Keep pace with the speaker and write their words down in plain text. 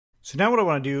So now what I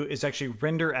want to do is actually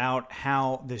render out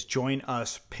how this join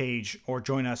us page or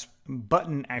join us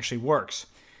button actually works.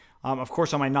 Of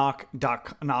course, on my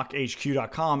knockhq.com,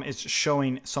 it's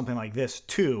showing something like this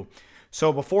too.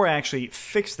 So before I actually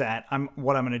fix that,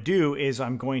 what I'm going to do is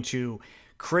I'm going to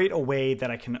create a way that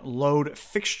I can load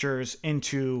fixtures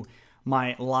into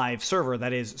my live server.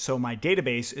 That is, so my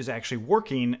database is actually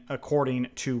working according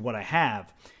to what I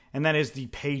have. And that is the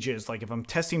pages. Like if I'm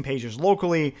testing pages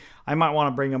locally, I might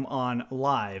want to bring them on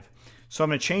live. So I'm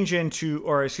going to change into,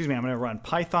 or excuse me, I'm going to run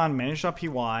Python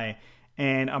manage.py,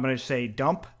 and I'm going to say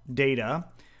dump data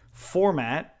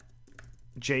format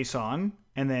JSON,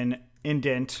 and then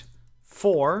indent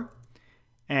 4,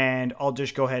 and I'll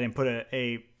just go ahead and put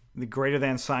the greater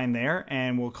than sign there,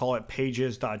 and we'll call it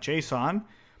pages.json.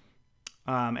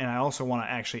 And I also want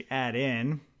to actually add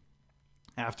in,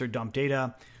 after dump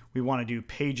data, we want to do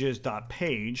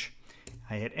pages.page.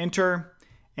 I hit enter,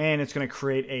 and it's going to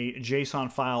create a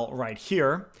JSON file right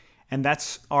here, and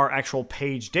that's our actual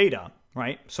page data,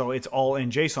 right? So it's all in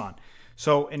JSON.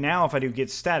 So and now if I do git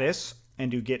status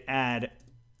and do git add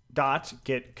dot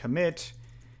git commit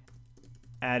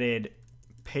added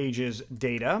pages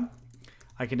data,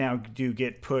 I can now do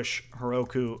git push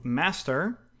Heroku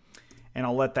master, and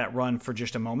I'll let that run for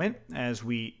just a moment as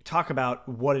we talk about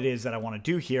what it is that I want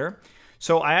to do here.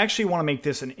 So I actually want to make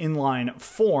this an inline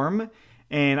form,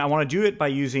 and I want to do it by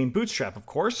using Bootstrap, of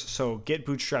course. So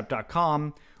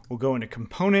getbootstrap.com, we'll go into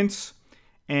components,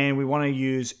 and we want to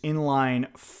use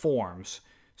inline forms.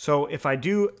 So if I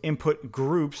do input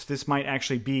groups, this might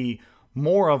actually be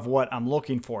more of what I'm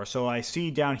looking for. So I see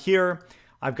down here,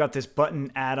 I've got this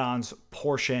button add-ons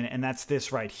portion, and that's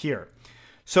this right here.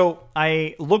 So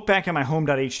I look back at my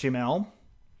home.html,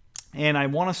 and I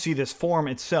want to see this form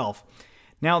itself.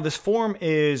 Now, this form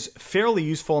is fairly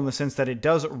useful in the sense that it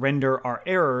does render our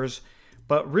errors,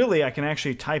 but really I can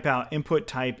actually type out input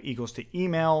type equals to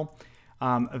email,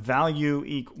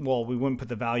 value, well, we wouldn't put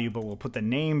the value, but we'll put the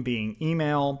name being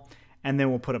email, and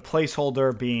then we'll put a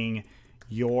placeholder being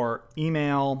your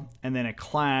email, and then a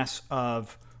class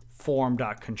of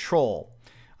form.control.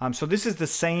 So this is the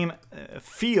same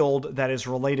field that is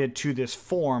related to this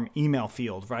form email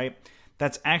field, right?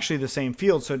 That's actually the same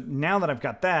field. So now that I've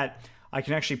got that, I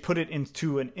can actually put it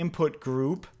into an input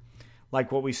group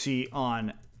like what we see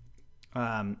on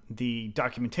the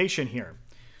documentation here.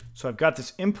 So I've got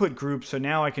this input group, so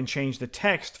now I can change the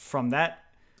text from that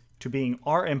to being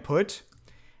our input,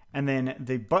 and then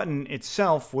the button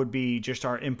itself would be just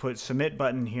our input submit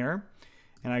button here.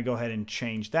 And I go ahead and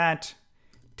change that,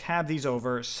 tab these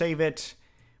over, save it.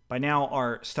 By now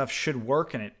our stuff should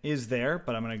work, and it is there,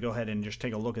 but I'm going to go ahead and just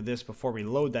take a look at this before we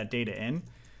load that data in.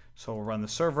 So we'll run the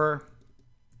server,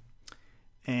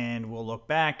 and we'll look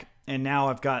back, and now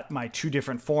I've got my two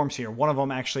different forms here. One of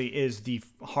them actually is the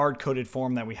hard-coded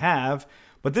form that we have,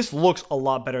 but this looks a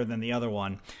lot better than the other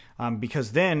one,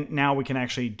 because then now we can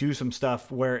actually do some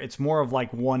stuff where it's more of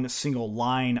like one single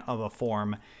line of a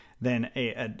form than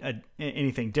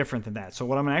anything different than that. So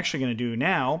what I'm actually going to do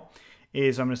now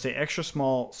is I'm going to say extra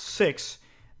small 6.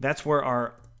 That's where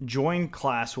our join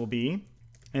class will be,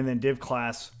 and then div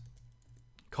class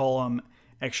column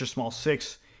extra small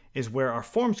 6 is where our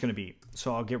form's going to be.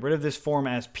 So I'll get rid of this form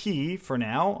as P for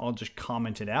now. I'll just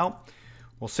comment it out.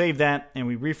 We'll save that, and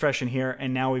we refresh in here,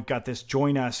 and now we've got this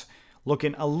join us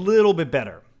looking a little bit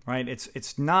better, right?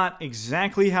 It's not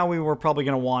exactly how we were probably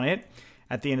going to want it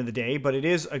at the end of the day, but it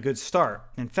is a good start.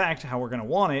 In fact, how we're going to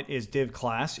want it is div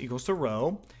class equals to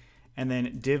row, and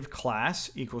then div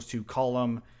class equals to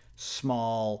column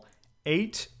small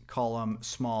 8, column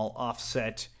small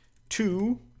offset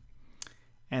 2,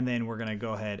 and then we're going to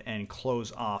go ahead and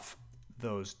close off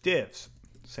those divs.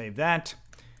 Save that,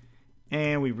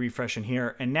 and we refresh in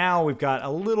here, and now we've got a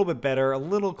little bit better, a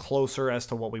little closer as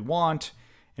to what we want.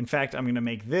 In fact, I'm going to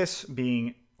make this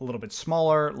being a little bit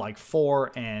smaller, like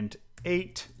 4 and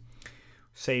 8.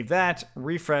 Save that,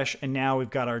 refresh, and now we've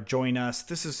got our join us.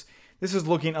 This is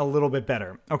looking a little bit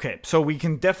better. Okay, so we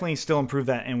can definitely still improve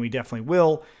that, and we definitely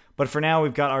will, but for now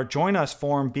we've got our join us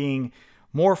form being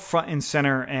more front and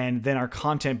center, and then our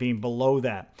content being below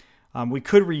that. We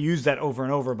could reuse that over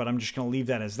and over, but I'm just going to leave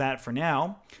that as that for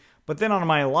now. But then on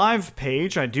my live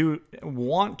page, I do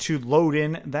want to load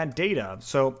in that data.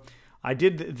 So I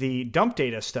did the dump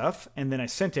data stuff, and then I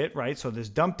sent it, right? So this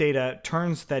dump data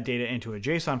turns that data into a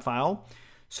JSON file.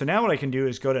 So now what I can do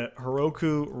is go to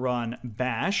Heroku run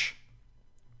bash.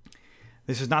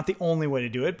 This is not the only way to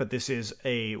do it, but this is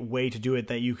a way to do it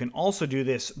that you can also do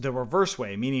this the reverse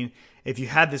way, meaning if you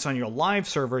had this on your live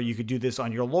server, you could do this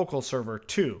on your local server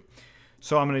too.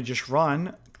 So I'm going to just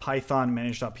run Python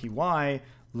manage.py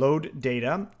load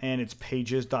data, and it's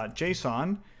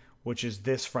pages.json, which is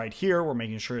this right here. We're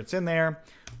making sure it's in there.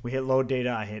 We hit load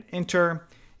data, I hit enter.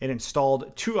 It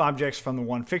installed 2 objects from the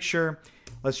one fixture.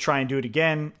 Let's try and do it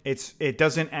again. It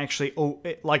doesn't actually,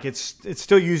 it's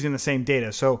still using the same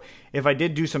data. So if I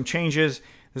did do some changes,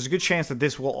 there's a good chance that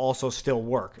this will also still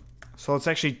work. So let's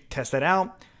actually test that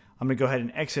out. I'm gonna go ahead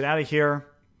and exit out of here.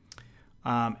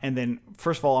 And then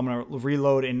first of all, I'm gonna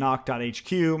reload in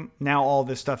knock.hq. Now all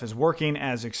this stuff is working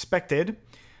as expected.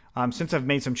 Since I've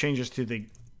made some changes to the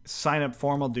sign up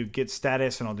form, I'll do git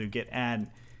status and I'll do git add,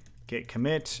 git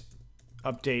commit,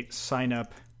 update sign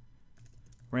up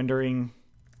rendering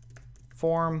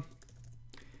form.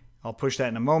 I'll push that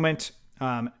in a moment.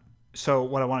 So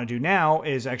what I want to do now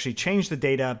is actually change the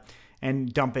data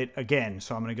and dump it again.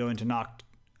 So I'm going to go into knock.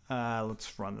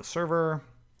 Let's run the server,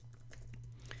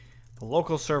 the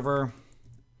local server,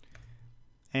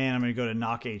 and I'm going to go to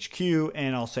knock HQ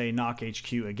and I'll say knock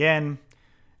HQ again.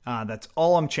 That's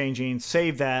all I'm changing.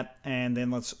 Save that, and then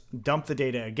let's dump the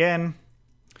data again.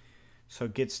 So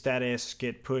git status,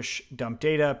 git push, dump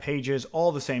data, pages,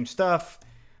 all the same stuff.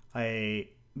 I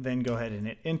then go ahead and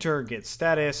hit enter, git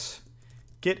status,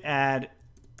 git add,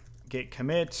 git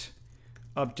commit,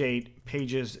 update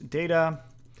pages data,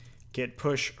 git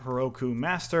push Heroku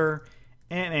master,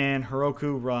 and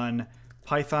Heroku run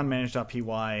python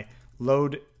manage.py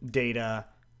load data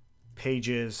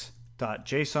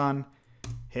pages.json.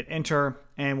 Hit enter,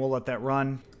 and we'll let that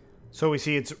run. So we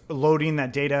see it's loading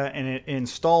that data, and it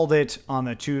installed it on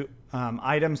the 2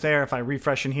 items there. If I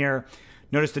refresh in here,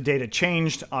 notice the data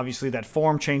changed. Obviously, that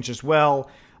form changed as well.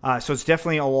 So it's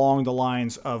definitely along the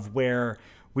lines of where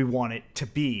we want it to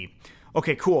be.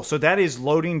 Okay, cool. So that is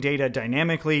loading data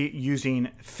dynamically using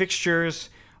fixtures,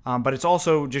 but it's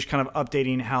also just kind of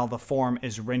updating how the form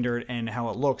is rendered and how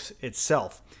it looks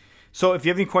itself. So if you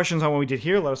have any questions on what we did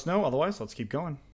here, let us know. Otherwise, let's keep going.